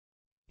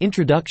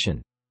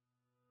Introduction.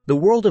 The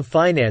world of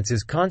finance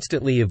is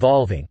constantly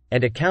evolving,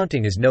 and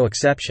accounting is no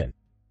exception.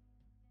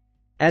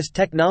 As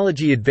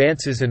technology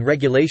advances and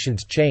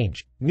regulations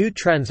change, new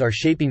trends are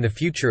shaping the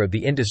future of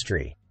the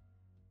industry.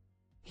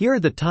 Here are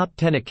the top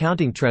 10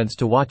 accounting trends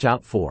to watch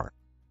out for.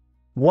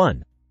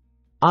 1.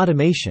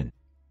 Automation.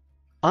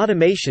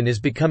 Automation is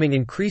becoming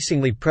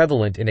increasingly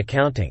prevalent in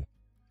accounting.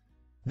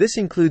 This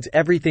includes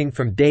everything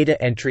from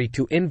data entry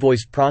to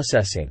invoice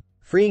processing,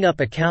 freeing up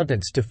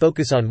accountants to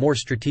focus on more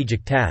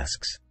strategic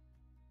tasks.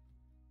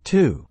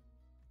 2.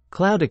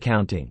 Cloud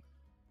accounting.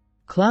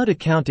 Cloud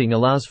accounting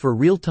allows for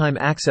real-time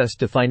access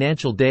to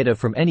financial data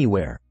from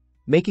anywhere,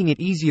 making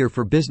it easier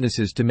for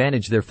businesses to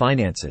manage their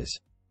finances.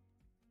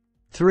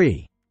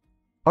 3.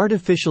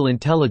 Artificial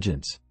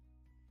intelligence.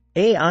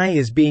 AI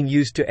is being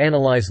used to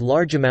analyze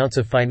large amounts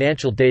of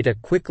financial data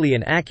quickly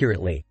and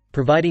accurately,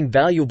 providing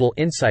valuable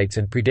insights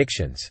and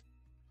predictions.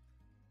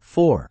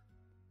 4.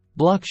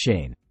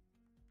 Blockchain.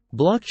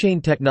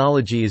 Blockchain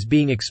technology is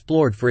being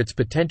explored for its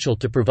potential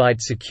to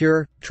provide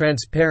secure,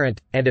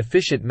 transparent, and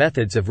efficient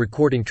methods of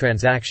recording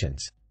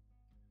transactions.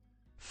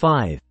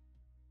 5.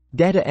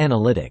 Data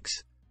analytics.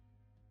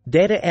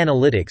 Data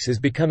analytics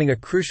is becoming a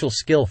crucial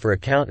skill for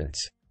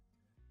accountants.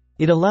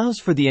 It allows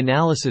for the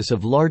analysis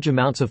of large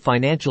amounts of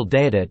financial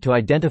data to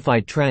identify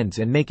trends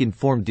and make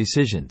informed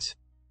decisions.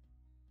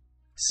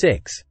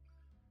 6.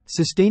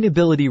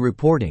 Sustainability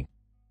reporting.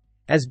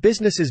 As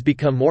businesses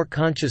become more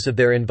conscious of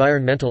their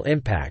environmental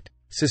impact,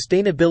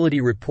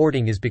 sustainability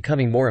reporting is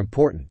becoming more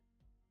important.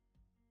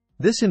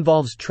 This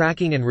involves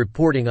tracking and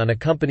reporting on a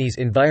company's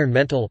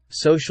environmental,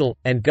 social,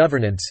 and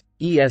governance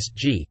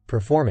 (ESG)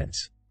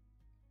 performance.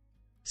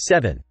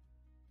 7.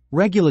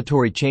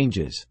 Regulatory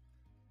changes.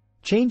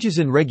 Changes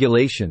in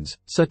regulations,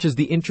 such as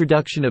the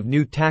introduction of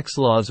new tax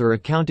laws or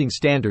accounting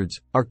standards,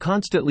 are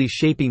constantly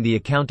shaping the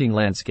accounting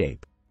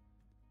landscape.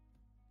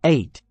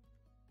 8.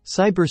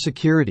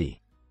 Cybersecurity.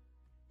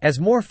 As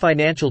more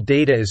financial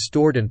data is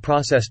stored and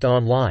processed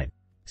online,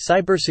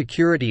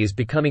 cybersecurity is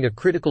becoming a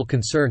critical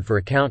concern for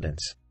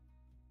accountants.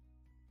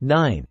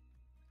 9.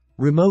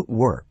 Remote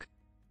work.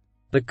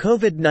 The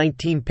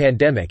COVID-19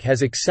 pandemic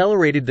has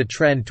accelerated the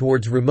trend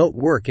towards remote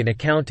work in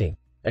accounting,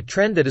 a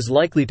trend that is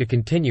likely to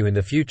continue in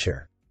the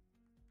future.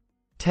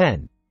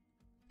 10.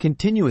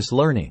 Continuous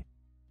learning.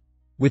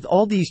 With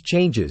all these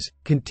changes,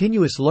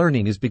 continuous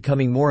learning is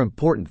becoming more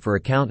important for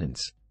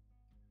accountants.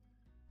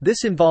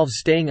 This involves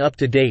staying up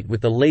to date with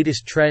the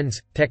latest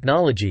trends,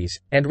 technologies,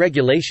 and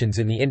regulations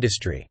in the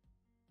industry.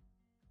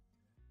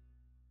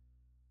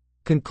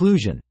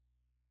 Conclusion.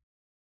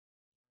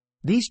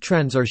 These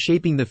trends are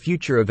shaping the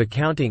future of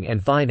accounting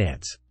and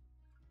finance.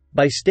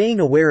 By staying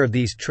aware of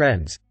these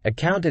trends,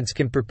 accountants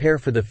can prepare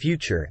for the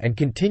future and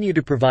continue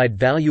to provide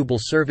valuable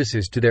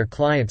services to their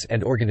clients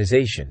and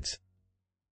organizations.